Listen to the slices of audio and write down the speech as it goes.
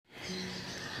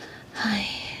Ay,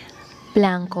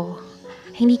 blanco.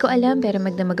 Hindi ko alam pero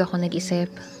magdamag ako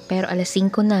nag-isip. Pero alas 5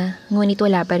 na, ngunit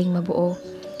wala pa ring mabuo.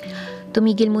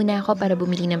 Tumigil muna ako para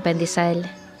bumili ng pandesal.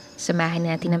 Samahan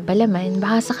natin ng palaman,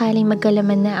 baka sakaling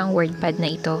magkalaman na ang wordpad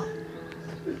na ito.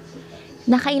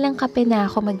 Nakailang kape na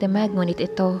ako magdamag, ngunit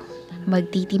ito,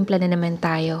 magtitimpla na naman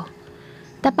tayo.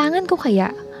 Tapangan ko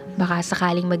kaya, baka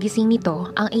sakaling magising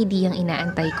nito ang ideyang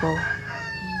inaantay ko.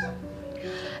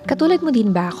 Katulad mo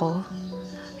din ba ako?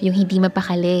 Yung hindi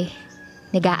mapakali,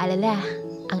 nag-aalala,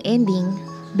 ang ending,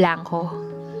 blanco.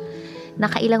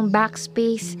 Nakailang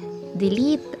backspace,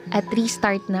 delete at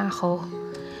restart na ako.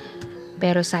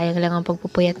 Pero sayang lang ang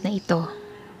pagpupuyat na ito.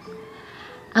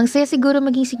 Ang saya siguro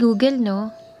maging si Google, no?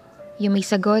 Yung may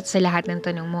sagot sa lahat ng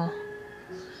tanong mo.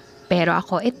 Pero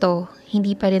ako ito,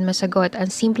 hindi pa rin masagot ang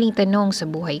simpleng tanong sa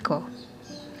buhay ko.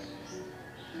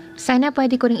 Sana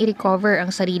pwede ko ring i-recover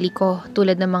ang sarili ko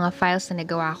tulad ng mga files na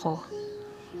nagawa ko.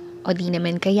 O di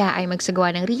naman kaya ay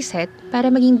magsagawa ng reset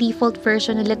para maging default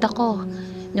version ulit ako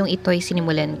nung ito'y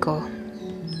sinimulan ko.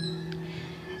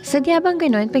 Sadya bang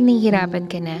ganun pag nahihirapan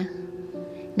ka na?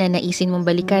 Na naisin mong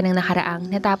balikan ang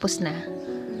nakaraang natapos na?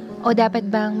 O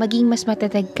dapat bang maging mas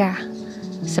matatag ka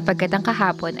sapagkat ang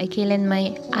kahapon ay kailan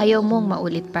may ayaw mong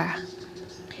maulit pa?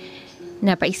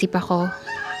 Napaisip ako,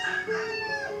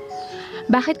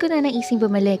 bakit ko na naising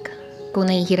bumalik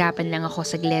kung nahihirapan lang ako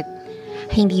saglit?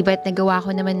 Hindi ba't nagawa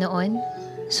ko naman noon?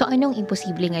 So anong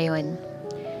imposible ngayon?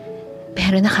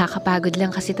 Pero nakakapagod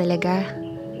lang kasi talaga.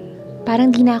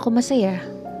 Parang di na ako masaya.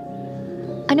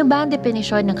 Ano ba ang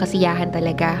definisyon ng kasiyahan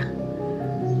talaga?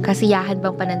 Kasiyahan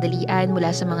bang panandalian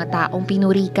mula sa mga taong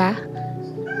pinuri ka?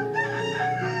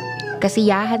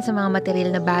 Kasiyahan sa mga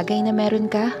material na bagay na meron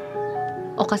ka?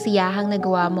 O kasiyahang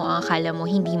nagawa mo ang akala mo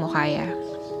hindi mo kaya?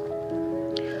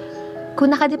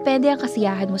 Kung nakadepende ang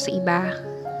kasiyahan mo sa iba,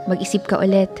 mag-isip ka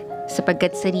ulit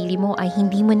sapagkat sarili mo ay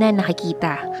hindi mo na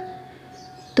nakikita.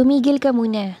 Tumigil ka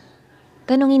muna.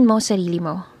 Tanungin mo sarili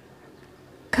mo,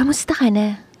 kamusta ka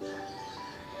na?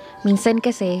 Minsan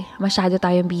kasi, masyado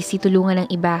tayong busy tulungan ng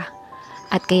iba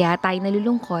at kaya tayo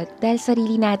nalulungkot dahil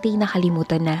sarili nating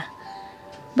nakalimutan na.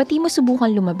 Ba't di mo subukan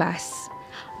lumabas?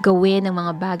 Gawin ang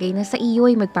mga bagay na sa iyo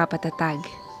ay magpapatatag.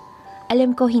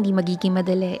 Alam ko hindi magiging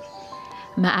madali.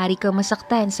 Maari kang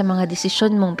masaktan sa mga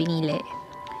desisyon mong pinili.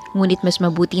 Ngunit mas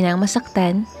mabuti na ang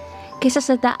masaktan kaysa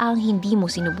sa daang hindi mo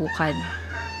sinubukan.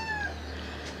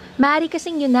 Maari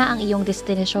kasing yun na ang iyong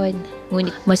destinasyon,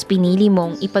 ngunit mas pinili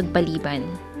mong ipagpaliban.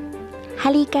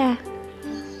 Halika,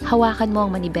 hawakan mo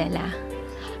ang manibela.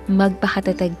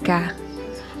 Magpakatatag ka.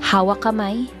 Hawak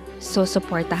kamay,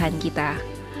 susuportahan kita.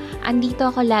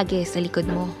 Andito ako lagi sa likod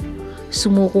mo.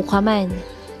 Sumuko ka man,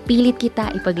 pilit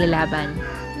kita ipaglalaban.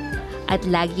 At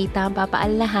lagi kitang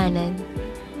papaalalahanan,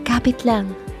 kapit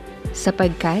lang,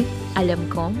 sapagkat alam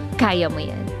kong kaya mo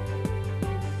yan.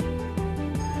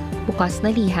 Bukas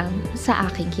na liham sa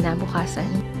aking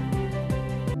kinabukasan.